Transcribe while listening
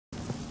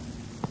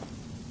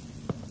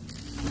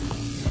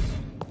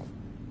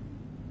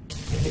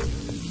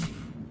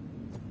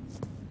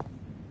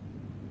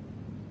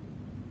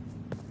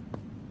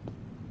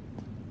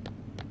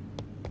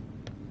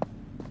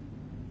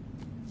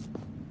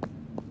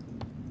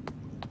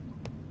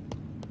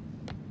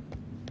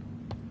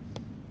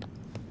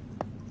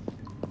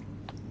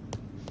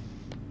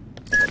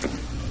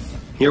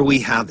Here we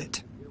have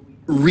it.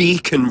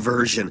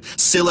 Reconversion,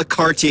 Scylla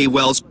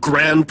Cartier-Wells'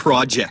 grand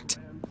project.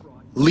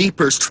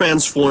 Leapers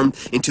transformed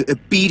into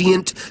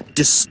obedient,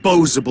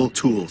 disposable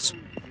tools.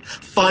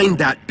 Find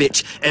that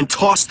bitch and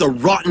toss the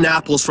rotten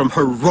apples from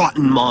her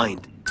rotten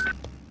mind.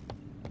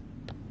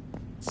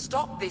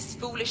 Stop this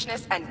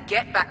foolishness and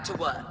get back to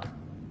work.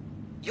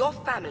 Your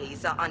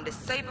families are under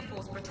Saber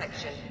Force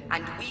protection,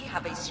 and we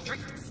have a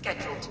strict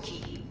schedule to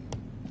keep.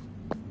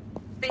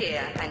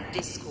 Fear and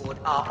discord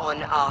are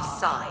on our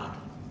side.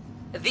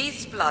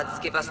 These floods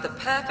give us the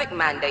perfect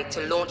mandate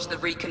to launch the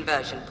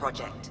reconversion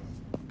project.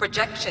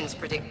 Projections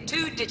predict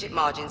 2-digit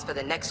margins for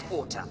the next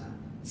quarter.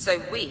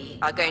 So we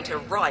are going to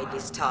ride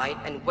this tide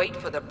and wait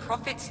for the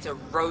profits to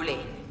roll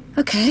in.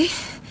 Okay,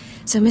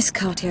 so Miss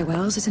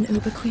Cartier-Wells is an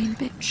uber queen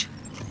bitch.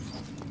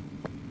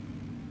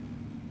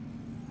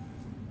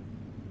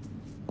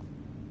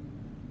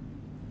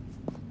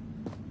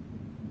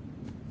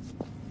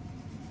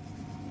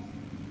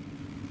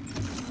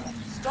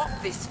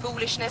 Stop this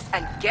foolishness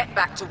and get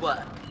back to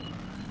work.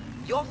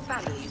 Your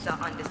families are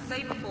under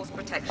Saber Force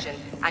protection,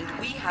 and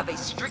we have a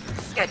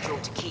strict schedule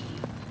to keep.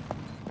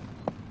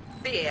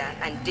 Fear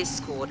and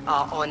discord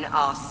are on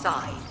our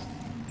side.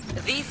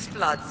 These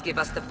floods give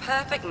us the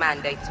perfect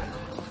mandate to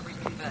launch the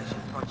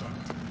reconversion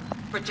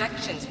project.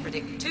 Projections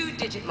predict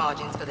 2-digit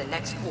margins for the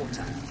next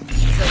quarter. So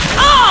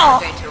we're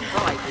going to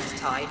ride this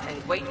tide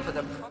and wait for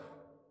the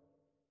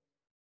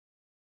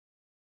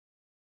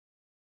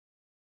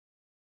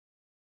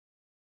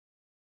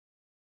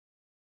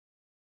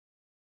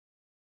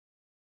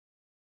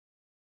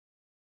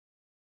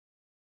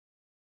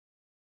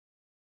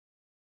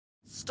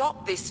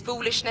Stop this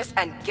foolishness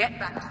and get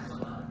back to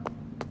work.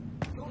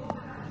 Your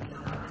families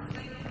are under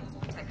Saber Force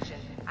protection,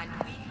 and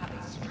we have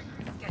a strict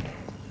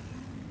schedule.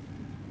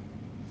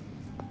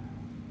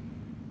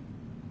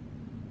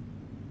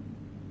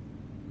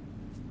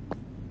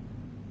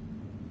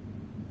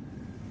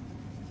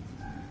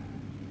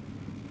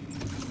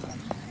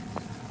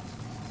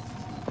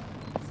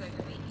 So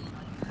we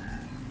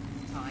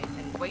time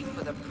and wait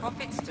for the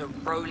profits to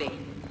roll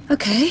in.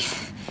 Okay,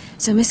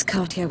 so Miss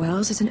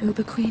Cartier-Wells is an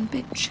uber queen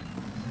bitch.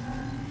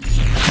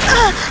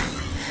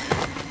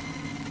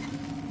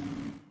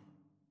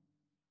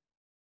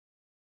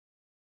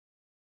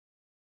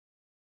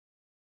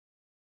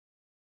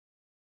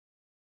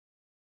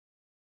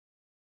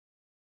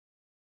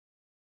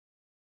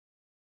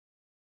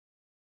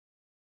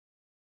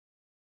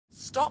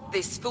 Stop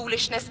this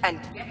foolishness and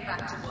get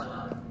back to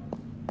work.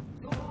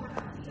 Your families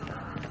are under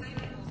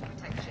Saber Force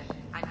protection,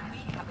 and we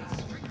have a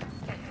strict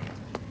schedule.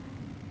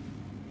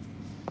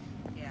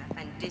 Fear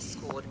and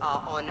discord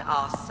are on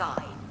our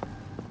side.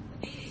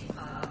 These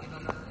floods give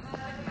us a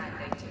perfect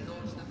mandate to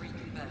launch the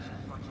reconversion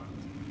project.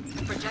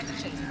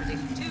 Projections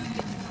predict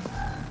 2-digit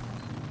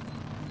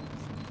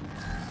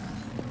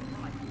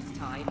ride this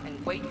tide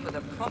and wait for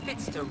the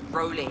profits to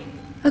roll in.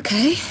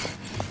 Okay,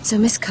 so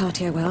Miss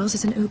Cartier-Wells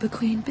is an uber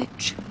queen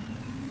bitch.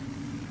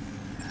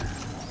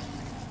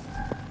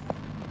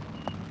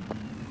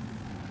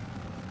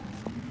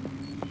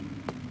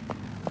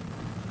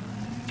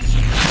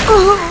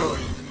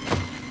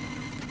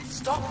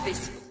 Stop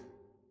this.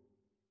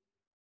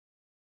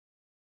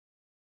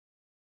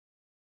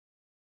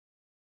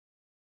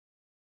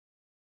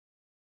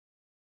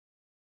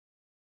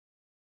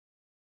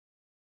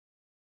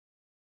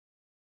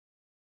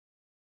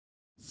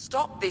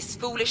 Stop this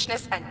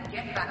foolishness and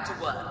get back to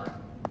work.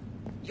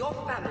 Your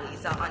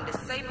families are under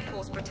Saber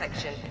Force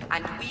protection,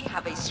 and we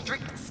have a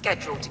strict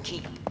schedule to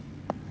keep.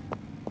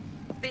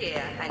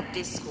 Fear and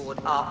discord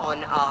are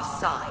on our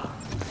side.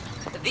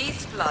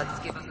 These floods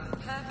give us a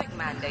perfect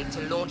mandate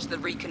to launch the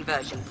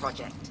reconversion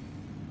project.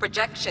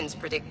 Projections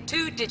predict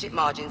 2-digit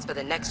margins for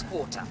the next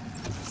quarter.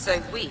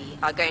 So we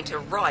are going to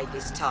ride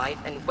this tide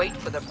and wait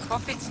for the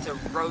profits to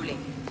roll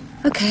in.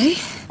 Okay,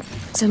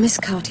 so Miss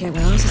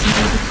Cartier-Wells is an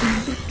uber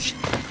queen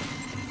bitch.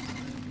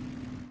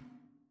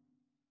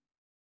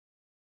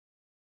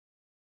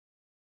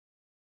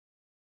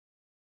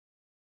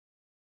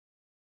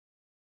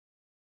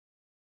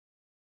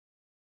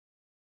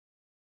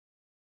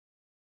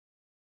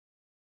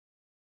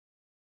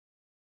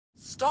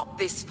 Stop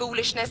this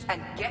foolishness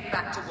and get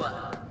back to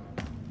work.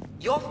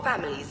 Your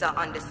families are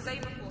under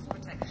Saber Force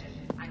protection,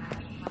 and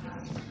we have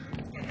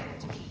a strict schedule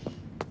to keep.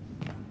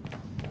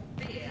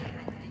 Fear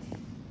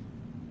and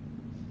discord.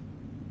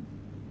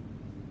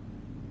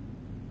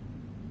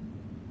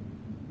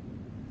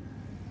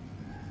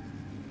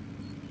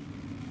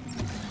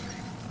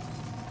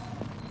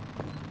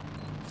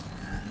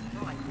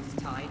 Ride this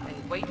tide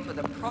and wait for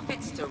the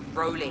profits to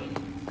roll in.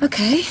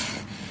 Okay,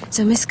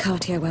 so Miss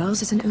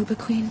Cartier-Wells is an uber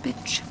queen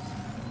bitch.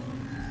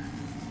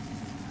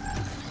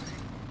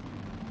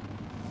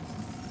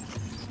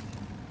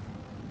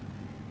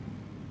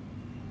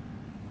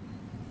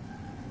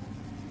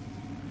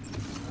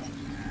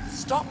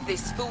 Stop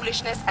this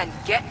foolishness and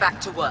get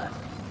back to work.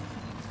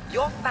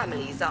 Your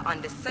families are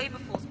under Saber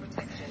Force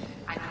protection,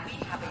 and we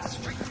have a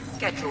strict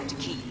schedule to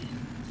keep.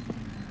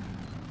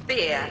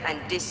 Fear and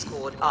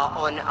discord are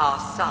on our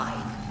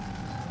side.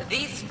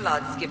 These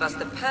floods give us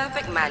the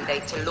perfect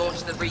mandate to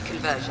launch the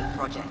reconversion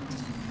project.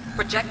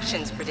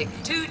 Projections predict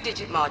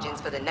 2-digit margins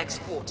for the next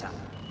quarter.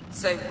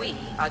 So we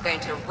are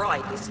going to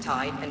ride this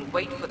tide and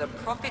wait for the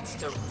profits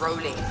to roll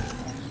in.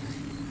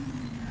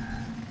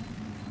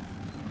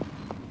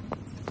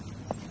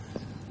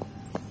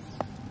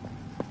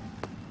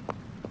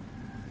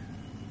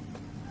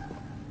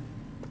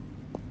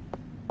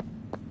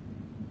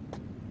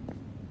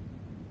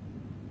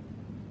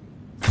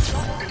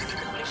 Stop this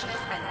foolishness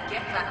and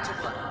get back to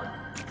work.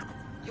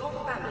 Your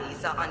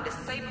families are under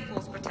Saber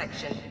Force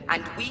protection,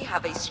 and we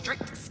have a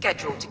strict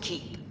schedule to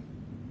keep.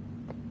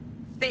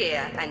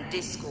 Fear and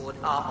discord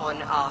are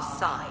on our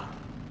side.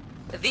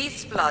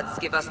 These floods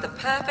give us the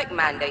perfect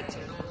mandate to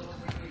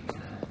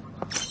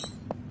launch.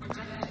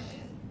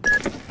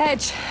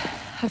 Edge,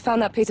 I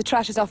found that piece of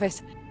trash's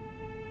office.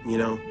 You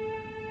know,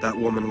 that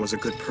woman was a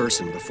good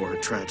person before her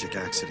tragic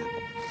accident.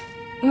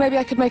 Maybe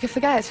I could make her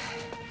forget.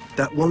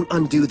 That won't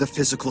undo the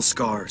physical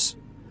scars.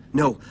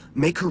 No,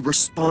 make her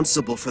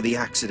responsible for the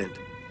accident.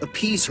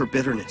 Appease her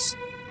bitterness.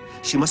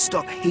 She must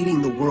stop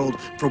hating the world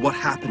for what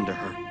happened to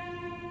her.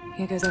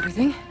 Here goes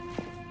everything.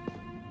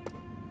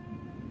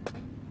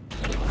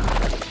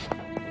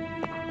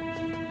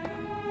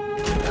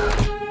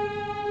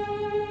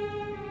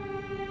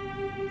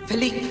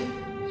 Philippe,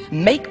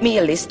 make me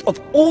a list of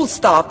all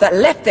staff that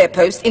left their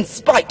posts in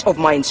spite of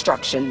my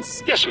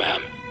instructions. Yes,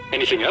 ma'am.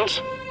 Anything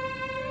else?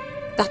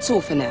 That's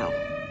all for now.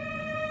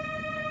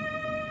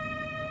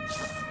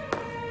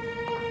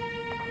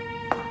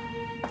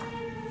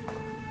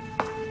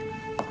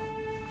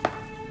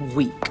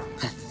 Weak,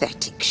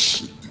 pathetic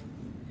sheep.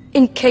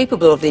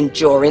 Incapable of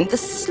enduring the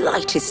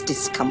slightest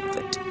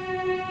discomfort.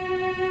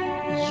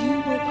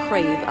 You will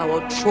crave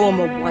our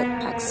trauma white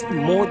packs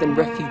more than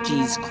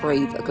refugees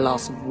crave a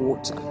glass of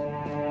water.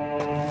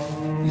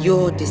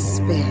 Your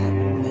despair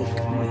will make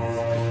my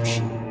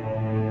fortune.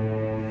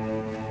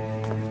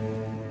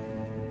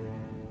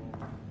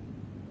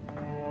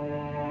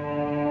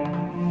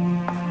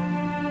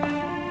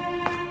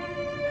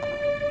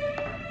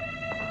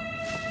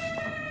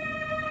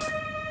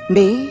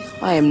 Me,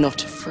 I am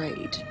not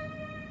afraid.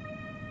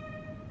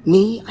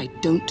 Me, I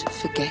don't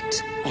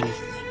forget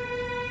anything.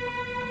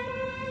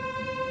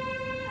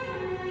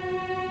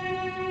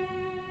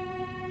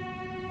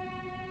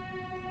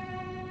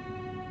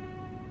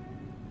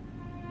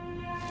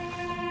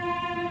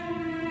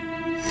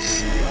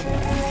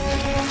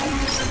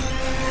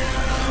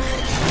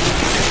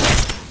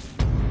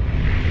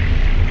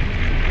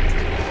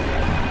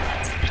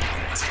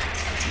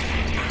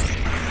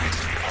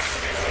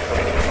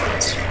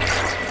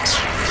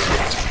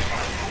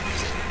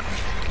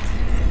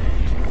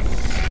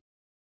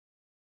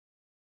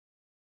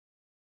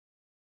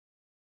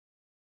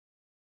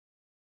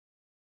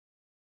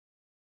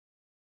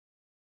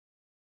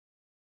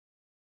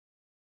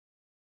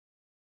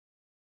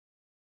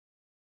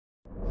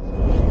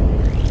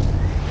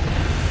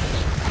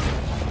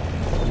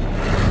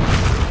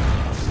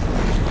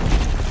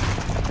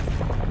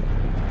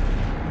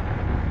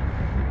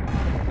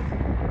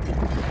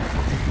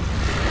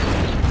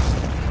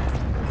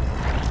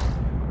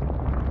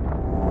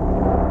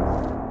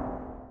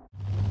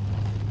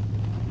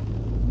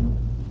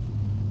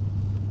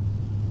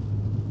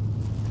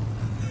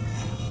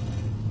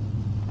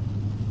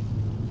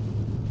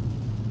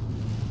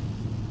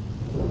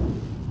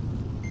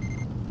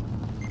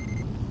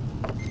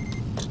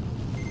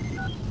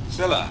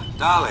 Scylla,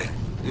 darling,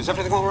 is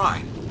everything all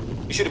right?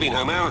 You should have been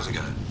home hours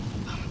ago.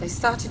 They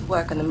started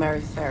work on the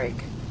Mary Ferrick.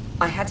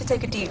 I had to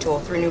take a detour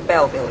through New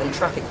Belleville and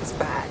traffic was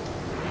bad.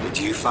 Did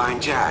you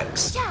find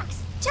Jax?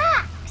 Jax!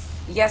 Jax!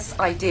 Yes,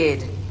 I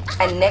did.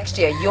 And next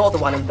year, you're the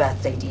one in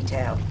birthday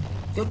detail.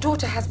 Your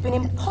daughter has been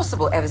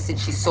impossible ever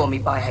since she saw me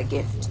buy her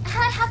gift.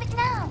 Can I have it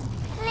now?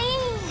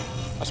 Please!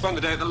 I spent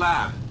the day at the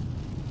lab.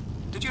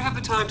 Did you have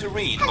the time to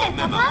read Hello, my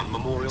memo Papa. on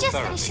memorial Just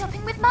therapy? finished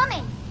shopping with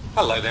Mummy.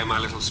 Hello there, my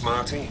little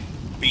smarty.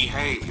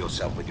 Behave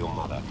yourself with your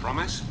mother,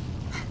 promise?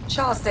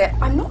 Charles, dear,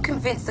 I'm not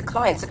convinced the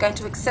clients are going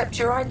to accept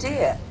your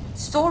idea.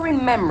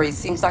 Storing memories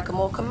seems like a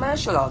more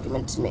commercial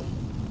argument to me.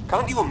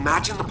 Can't you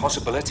imagine the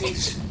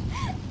possibilities?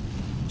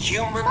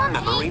 Human Mummy,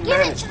 memory give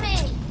it to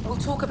management. me! We'll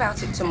talk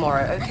about it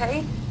tomorrow,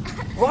 okay?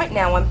 Right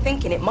now, I'm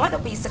thinking it might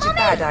not be such a Mummy!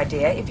 bad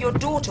idea if your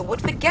daughter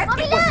would forget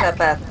Mummy, it was her look!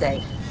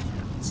 birthday.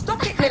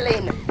 Stop it,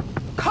 Nilin!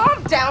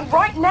 Calm down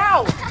right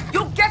now!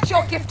 You'll get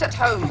your gift at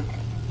home.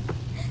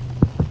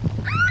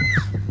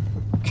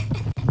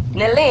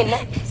 Nilin,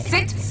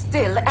 sit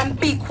still and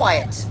be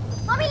quiet.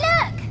 Mummy,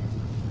 look!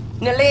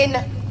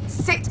 Nilin,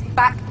 sit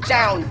back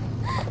down.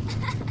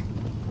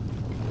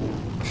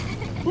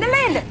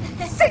 Nilin,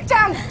 sit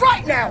down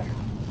right now!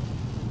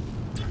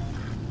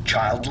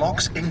 Child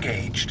locks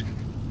engaged.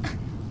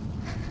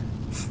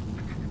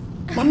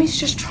 Mummy's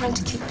just trying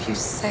to keep you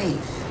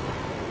safe.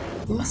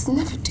 You must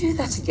never do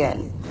that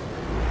again.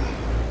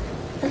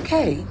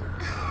 Okay?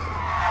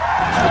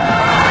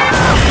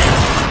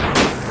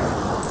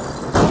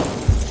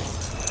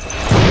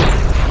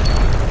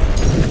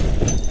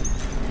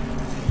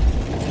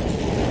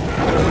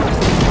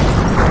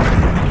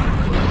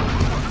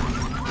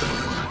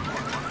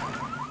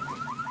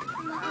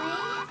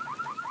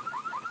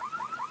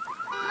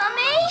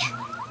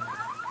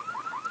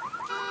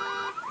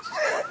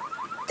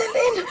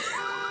 Nilin!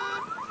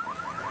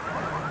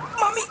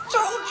 Mummy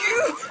told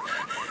you!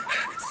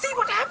 See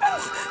what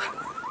happens?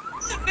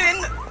 Nilin!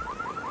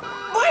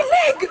 My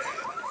leg!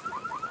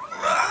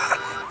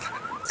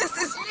 This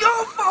is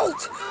your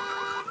fault!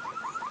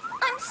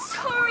 I'm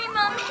sorry,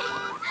 Mummy.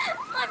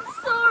 I'm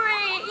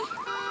sorry.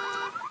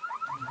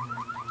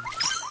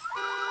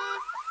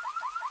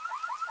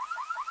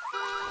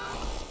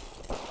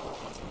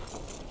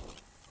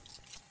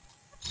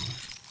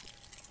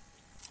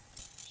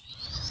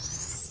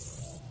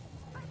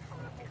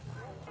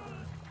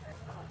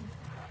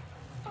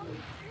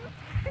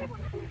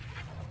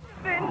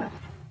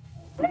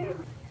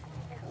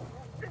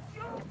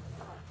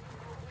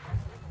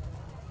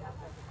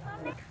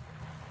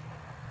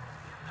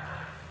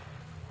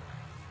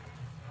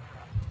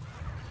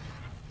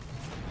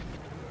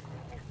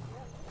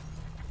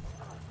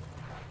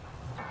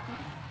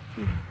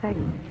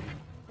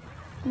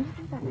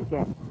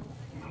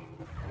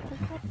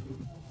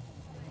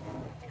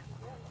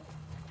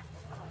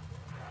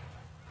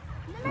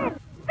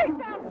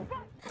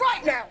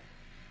 Right now!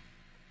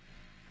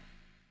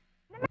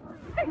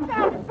 Sit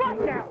down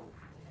right now!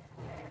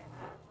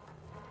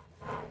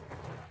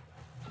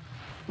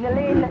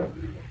 Nilin,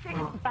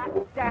 sit back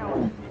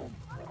down.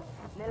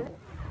 Nilin,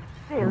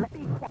 still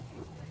be quiet.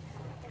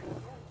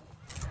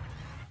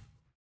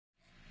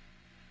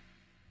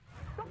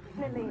 Stop it,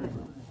 Nilin.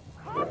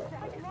 Calm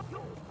down.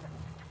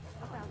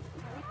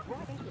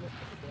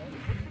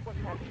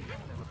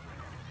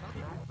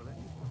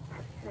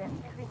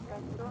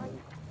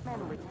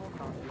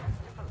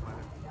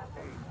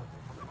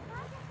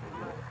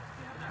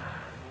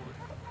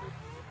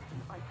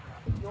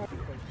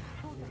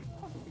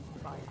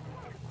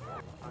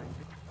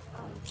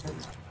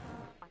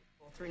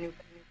 Through new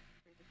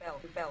bell.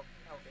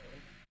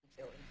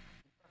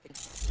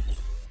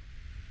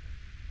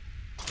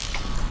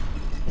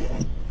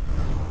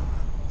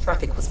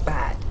 Traffic was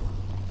bad.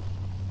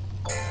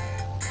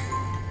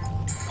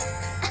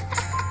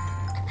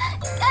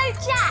 Go,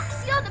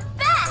 Jax! You're the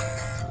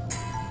best!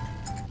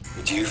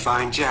 Did you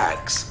find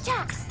Jax?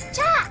 Jax!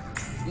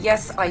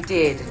 Yes, I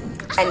did.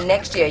 And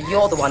next year,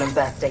 you're the one on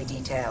birthday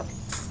detail.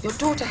 Your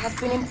daughter has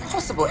been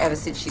impossible ever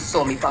since she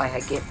saw me buy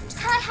her gift.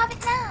 Can I have it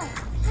now?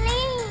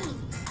 Please!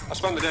 I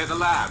spent the day at the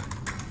lab.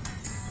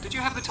 Did you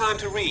have the time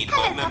to read my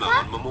Hello, memo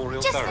Papa. on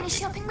memorial Just therapy? finished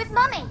shopping with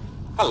Mummy.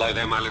 Hello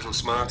there, my little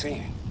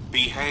smarty.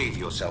 Behave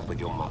yourself with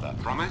your mother,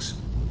 promise?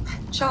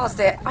 Charles,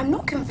 dear, I'm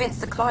not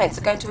convinced the clients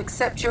are going to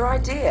accept your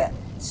idea.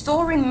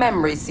 Storing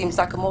memories seems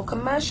like a more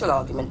commercial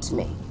argument to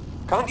me.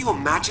 Can't you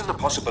imagine the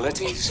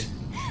possibilities?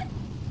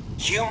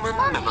 Human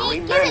Mummy, memory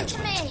give it to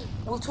management. me.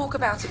 We'll talk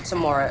about it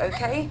tomorrow,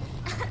 okay?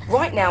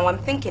 Right now, I'm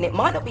thinking it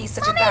might not be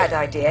such Mummy! a bad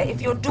idea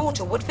if your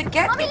daughter would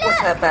forget Mummy, it was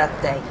her look!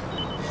 birthday.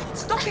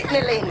 Stop it,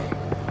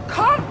 Nilin.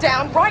 Calm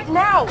down right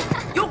now.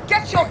 You'll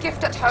get your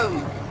gift at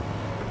home.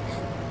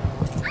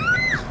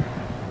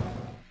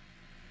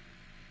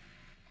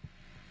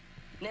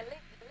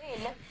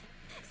 Nilin,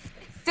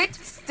 sit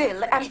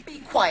still and be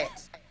quiet.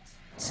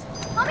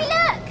 Mummy,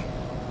 look!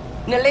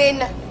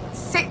 Nilin,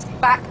 sit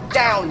back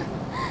down.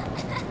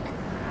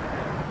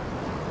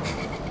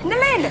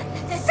 Nilin,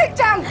 sit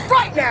down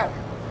right now.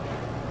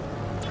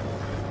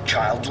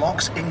 Child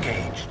locks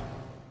engaged.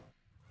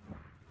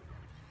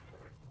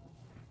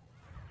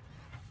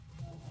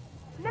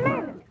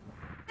 Nilin,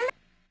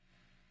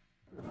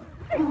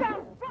 sit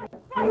down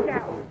right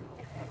now.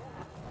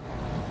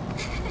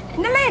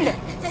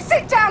 Nilin,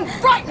 sit down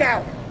right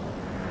now.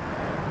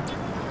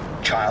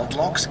 Child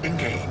locks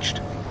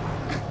engaged.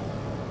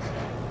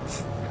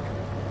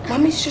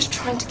 Mummy's just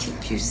trying to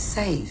keep you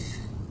safe.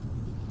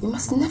 You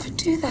must never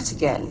do that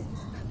again.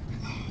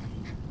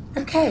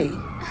 Okay?